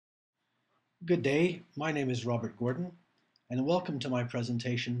Good day, my name is Robert Gordon, and welcome to my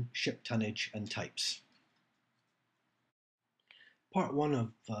presentation, Ship Tonnage and Types. Part 1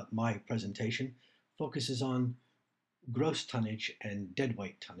 of my presentation focuses on gross tonnage and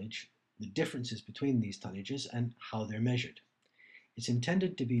deadweight tonnage, the differences between these tonnages and how they're measured. It's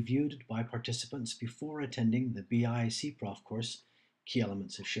intended to be viewed by participants before attending the BI CPROF course, Key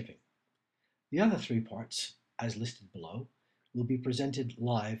Elements of Shipping. The other 3 parts, as listed below, will be presented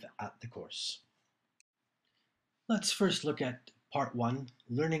live at the course. Let's first look at Part 1,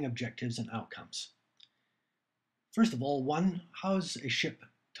 Learning Objectives and Outcomes. First of all, 1, how is a ship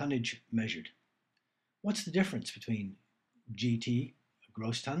tonnage measured? What's the difference between GT,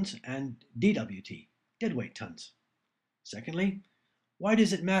 gross tons, and DWT, deadweight tons? Secondly, why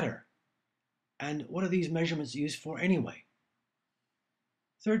does it matter? And what are these measurements used for anyway?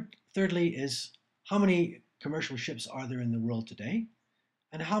 Thirdly is, how many commercial ships are there in the world today?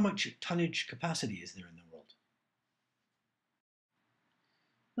 And how much tonnage capacity is there in the world?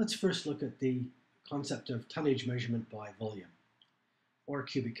 Let's first look at the concept of tonnage measurement by volume, or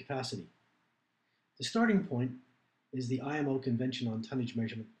cubic capacity. The starting point is the IMO Convention on Tonnage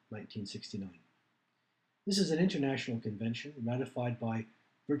Measurement 1969. This is an international convention ratified by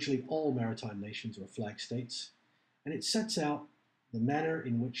virtually all maritime nations or flag states, and it sets out the manner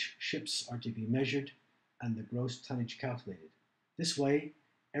in which ships are to be measured and the gross tonnage calculated. This way,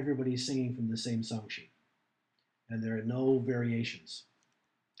 everybody's singing from the same song sheet, and there are no variations.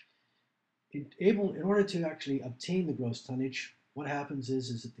 In order to actually obtain the gross tonnage, what happens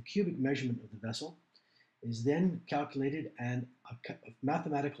is that the cubic measurement of the vessel is then calculated and a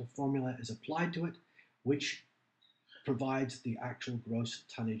mathematical formula is applied to it, which provides the actual gross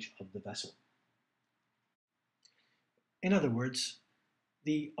tonnage of the vessel. In other words,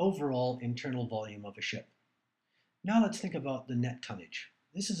 the overall internal volume of a ship. Now let's think about the net tonnage.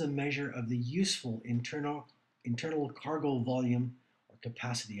 This is a measure of the useful internal cargo volume or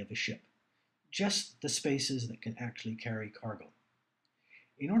capacity of a ship. Just the spaces that can actually carry cargo.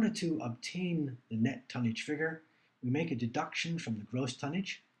 In order to obtain the net tonnage figure, we make a deduction from the gross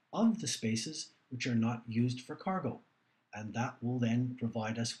tonnage of the spaces which are not used for cargo, and that will then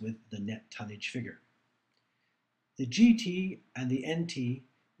provide us with the net tonnage figure. The GT and the NT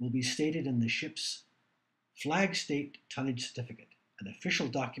will be stated in the ship's flag state tonnage certificate, an official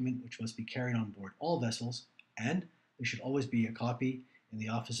document which must be carried on board all vessels, and there should always be a copy in the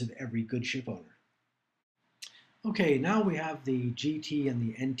office of every good ship owner. Okay, now we have the GT and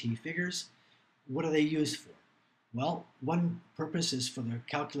the NT figures. What are they used for? Well, one purpose is for the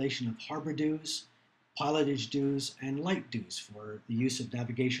calculation of harbor dues, pilotage dues, and light dues for the use of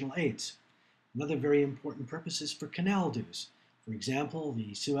navigational aids. Another very important purpose is for canal dues. For example,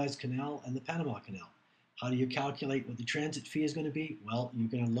 the Suez Canal and the Panama Canal. How do you calculate what the transit fee is going to be? Well, you're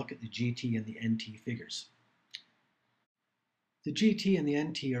going to look at the GT and the NT figures. The GT and the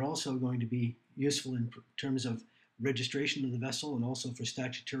NT are also going to be useful in terms of registration of the vessel and also for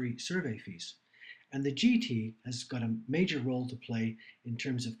statutory survey fees. And the GT has got a major role to play in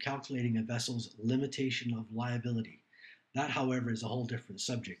terms of calculating a vessel's limitation of liability. That, however, is a whole different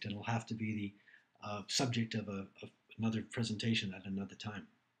subject and will have to be the subject of another presentation at another time.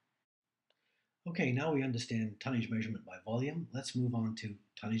 Okay, now we understand tonnage measurement by volume. Let's move on to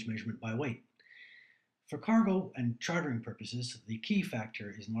tonnage measurement by weight. For cargo and chartering purposes, the key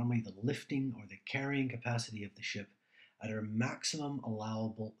factor is normally the lifting or the carrying capacity of the ship at our maximum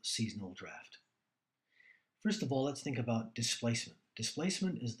allowable seasonal draft. First of all, let's think about displacement.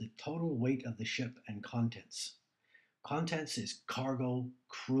 Displacement is the total weight of the ship and contents. Contents is cargo,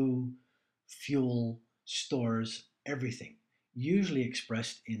 crew, fuel, stores, everything, usually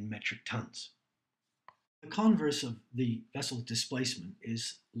expressed in metric tons. The converse of the vessel's displacement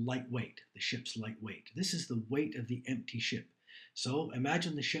is lightweight, the ship's lightweight. This is the weight of the empty ship. So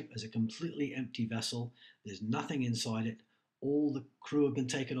imagine the ship as a completely empty vessel. There's nothing inside it. All the crew have been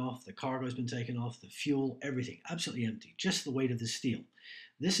taken off, the cargo has been taken off, the fuel, everything, absolutely empty, just the weight of the steel.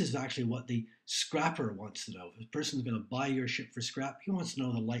 This is actually what the scrapper wants to know. If a person's going to buy your ship for scrap, he wants to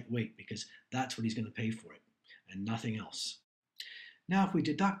know the light weight because that's what he's going to pay for it and nothing else. Now, if we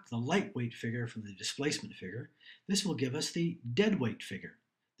deduct the lightweight figure from the displacement figure, this will give us the deadweight figure,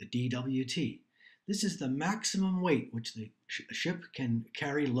 the DWT. This is the maximum weight which the ship can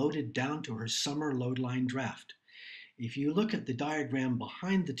carry loaded down to her summer load line draft. If you look at the diagram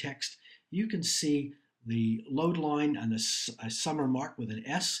behind the text, you can see the load line and a summer mark with an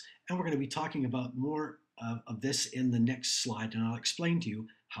S, and we're going to be talking about more of this in the next slide, and I'll explain to you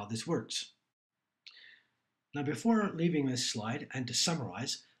how this works. Now, before leaving this slide, and to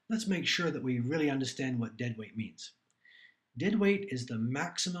summarize, let's make sure that we really understand what deadweight means. Deadweight is the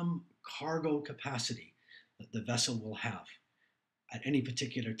maximum cargo capacity that the vessel will have at any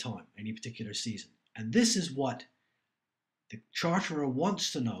particular time, any particular season. And this is what the charterer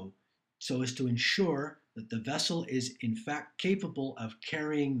wants to know so as to ensure that the vessel is in fact capable of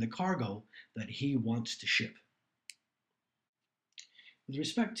carrying the cargo that he wants to ship. With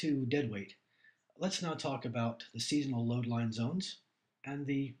respect to deadweight, let's now talk about the seasonal loadline zones and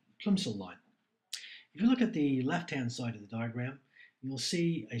the Plimsoll line. If you look at the left-hand side of the diagram, you'll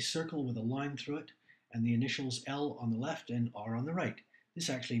see a circle with a line through it and the initials L on the left and R on the right. This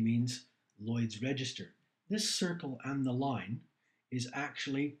actually means Lloyd's Register. This circle and the line is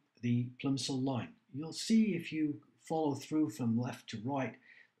actually the Plimsoll line. You'll see if you follow through from left to right,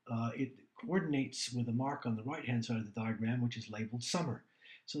 it coordinates with a mark on the right-hand side of the diagram, which is labeled summer.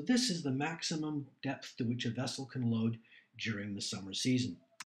 So this is the maximum depth to which a vessel can load during the summer season.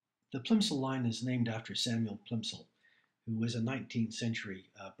 The Plimsoll line is named after Samuel Plimsoll, who was a 19th century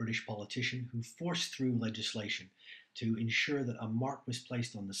British politician who forced through legislation to ensure that a mark was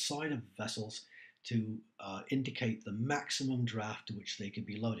placed on the side of vessels to indicate the maximum draft to which they could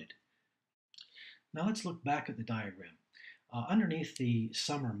be loaded. Now let's look back at the diagram. Underneath the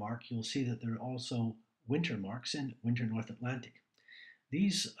summer mark, you'll see that there are also winter marks in winter North Atlantic.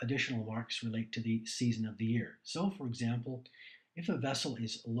 These additional marks relate to the season of the year. So, for example, if a vessel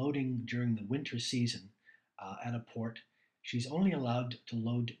is loading during the winter season at a port, she's only allowed to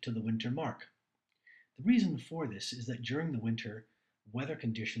load to the winter mark. The reason for this is that during the winter, weather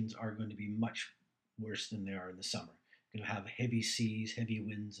conditions are going to be much worse than they are in the summer. You're going to have heavy seas, heavy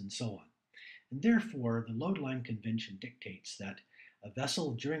winds, and so on. And therefore, the load line convention dictates that a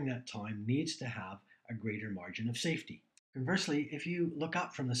vessel during that time needs to have a greater margin of safety. Conversely, if you look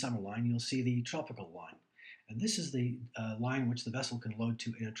up from the summer line, you'll see the tropical line. And this is the line which the vessel can load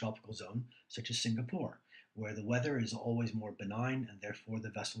to in a tropical zone, such as Singapore, where the weather is always more benign and therefore the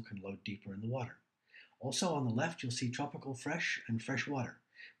vessel can load deeper in the water. Also on the left, you'll see tropical fresh and fresh water,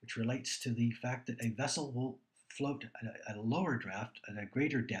 which relates to the fact that a vessel will float at a lower draft at a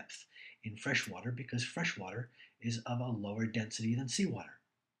greater depth in fresh water because fresh water is of a lower density than seawater.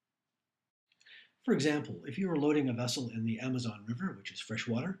 For example, if you were loading a vessel in the Amazon River, which is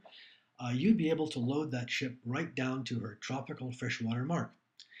freshwater, you'd be able to load that ship right down to her tropical freshwater mark.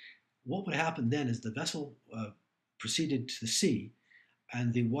 What would happen then is the vessel proceeded to the sea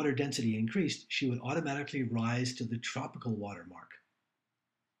and the water density increased, she would automatically rise to the tropical water mark.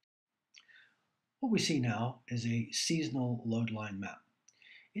 What we see now is a seasonal load line map.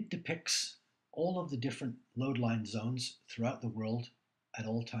 It depicts all of the different load line zones throughout the world at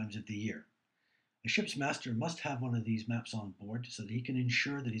all times of the year. A ship's master must have one of these maps on board so that he can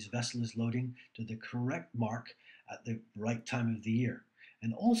ensure that his vessel is loading to the correct mark at the right time of the year,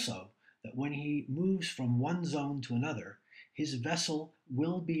 and also that when he moves from one zone to another, his vessel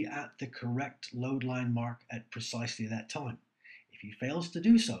will be at the correct load line mark at precisely that time. If he fails to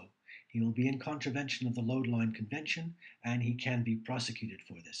do so, he will be in contravention of the load line convention and he can be prosecuted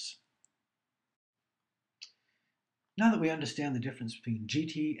for this. Now that we understand the difference between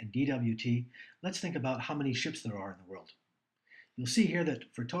GT and DWT, let's think about how many ships there are in the world. You'll see here that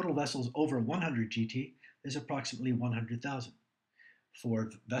for total vessels over 100 GT, there's approximately 100,000. For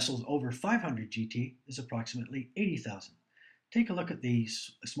vessels over 500 GT, there's approximately 80,000. Take a look at the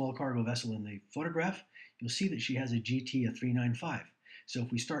small cargo vessel in the photograph. You'll see that she has a GT of 395. So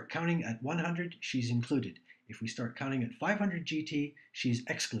if we start counting at 100, she's included. If we start counting at 500 GT, she's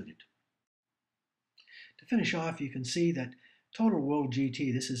excluded. To finish off, you can see that total world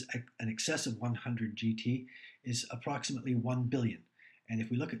GT, this is an excess of 100 GT, is approximately 1 billion. And if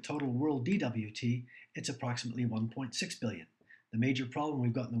we look at total world DWT, it's approximately 1.6 billion. The major problem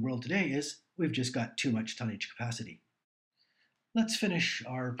we've got in the world today is we've just got too much tonnage capacity. Let's finish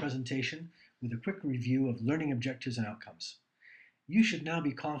our presentation with a quick review of learning objectives and outcomes. You should now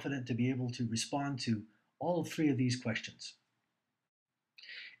be confident to be able to respond to all three of these questions.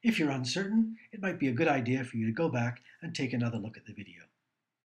 If you're uncertain, it might be a good idea for you to go back and take another look at the video.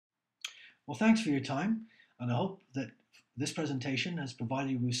 Well, thanks for your time, and I hope that this presentation has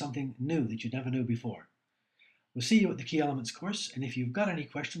provided you with something new that you never knew before. We'll see you at the Key Elements course, and if you've got any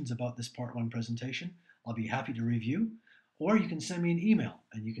questions about this Part 1 presentation, I'll be happy to review, or you can send me an email,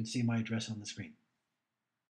 and you can see my address on the screen.